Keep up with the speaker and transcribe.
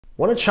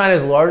One of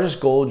China's largest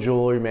gold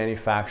jewelry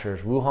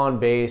manufacturers,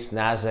 Wuhan-based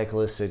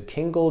NASDAQ-listed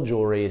Kingold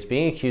Jewelry, is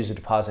being accused of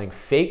depositing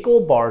fake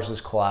gold bars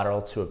as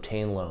collateral to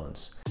obtain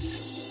loans.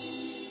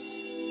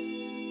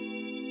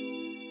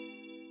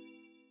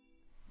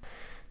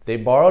 They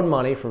borrowed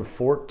money from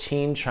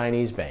 14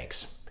 Chinese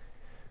banks.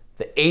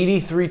 The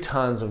 83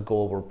 tons of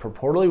gold were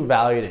purportedly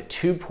valued at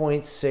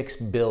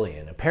 $2.6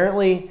 billion.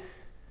 Apparently,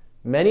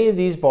 many of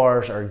these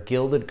bars are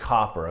gilded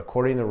copper,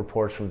 according to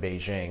reports from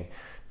Beijing.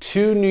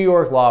 2 New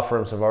York law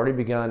firms have already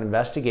begun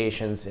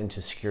investigations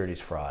into securities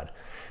fraud.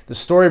 The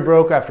story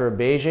broke after a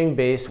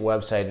Beijing-based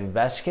website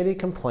investigated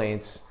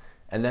complaints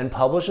and then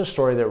published a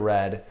story that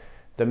read,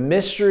 "The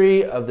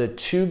mystery of the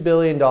 $2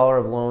 billion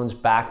of loans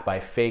backed by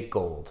fake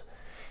gold."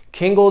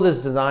 Kingold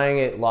is denying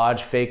it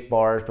lodged fake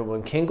bars, but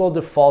when Kingold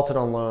defaulted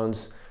on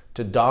loans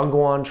to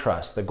Dongguan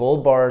Trust, the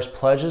gold bars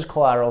pledged as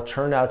collateral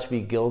turned out to be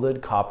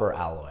gilded copper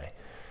alloy.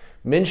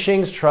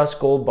 Minsheng Trust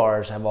gold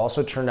bars have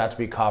also turned out to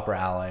be copper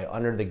alloy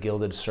under the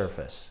gilded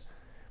surface.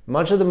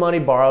 Much of the money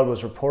borrowed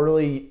was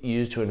reportedly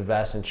used to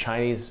invest in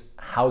Chinese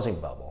housing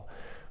bubble,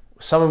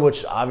 some of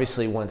which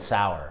obviously went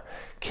sour.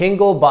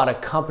 Kingold bought a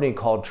company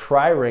called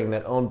Tri-Ring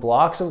that owned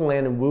blocks of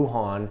land in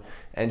Wuhan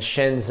and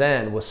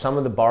Shenzhen with some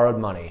of the borrowed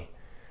money.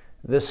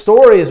 The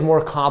story is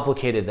more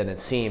complicated than it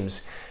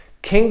seems.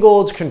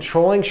 Kingold's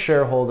controlling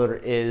shareholder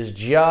is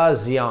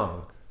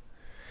Zhangjiakou.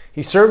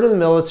 He served in the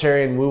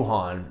military in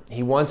Wuhan.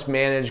 He once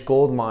managed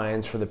gold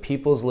mines for the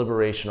People's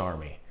Liberation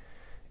Army.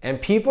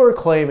 And people are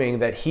claiming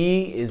that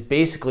he is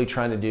basically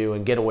trying to do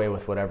and get away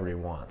with whatever he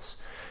wants.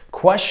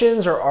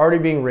 Questions are already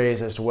being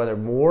raised as to whether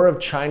more of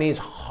Chinese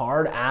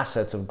hard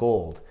assets of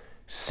gold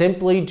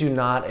simply do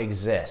not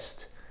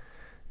exist.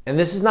 And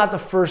this is not the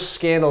first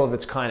scandal of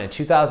its kind. In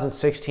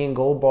 2016,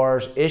 gold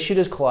bars issued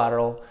as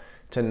collateral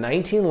to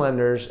 19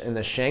 lenders in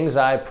the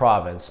Shanxi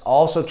province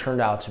also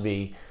turned out to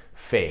be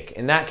fake.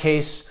 In that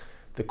case,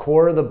 the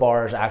core of the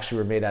bars actually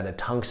were made out of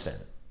tungsten.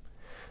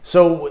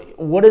 So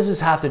what does this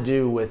have to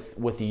do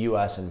with the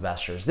US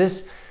investors?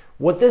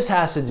 What this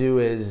has to do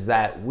is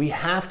that we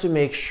have to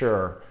make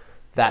sure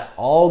that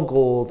all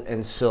gold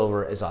and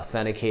silver is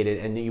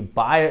authenticated and that you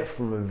buy it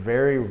from a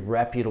very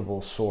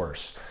reputable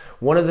source.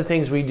 One of the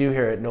things we do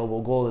here at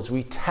Noble Gold is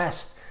we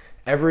test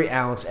every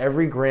ounce,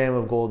 every gram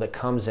of gold that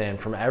comes in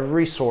from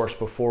every source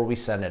before we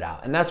send it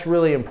out. And that's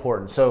really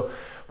important. So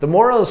the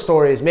moral of the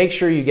story is make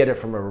sure you get it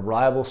from a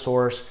reliable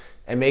source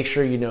and make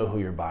sure you know who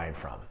you're buying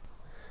from.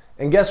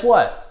 And guess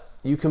what?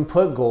 You can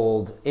put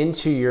gold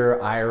into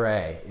your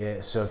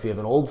IRA. So if you have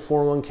an old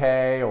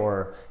 401k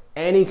or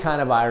any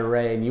kind of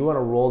IRA and you want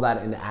to roll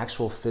that into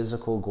actual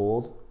physical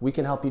gold, we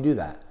can help you do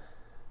that.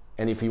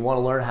 And if you want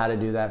to learn how to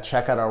do that,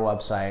 check out our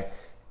website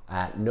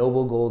at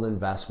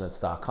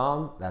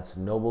noblegoldinvestments.com. That's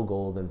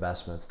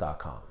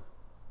noblegoldinvestments.com.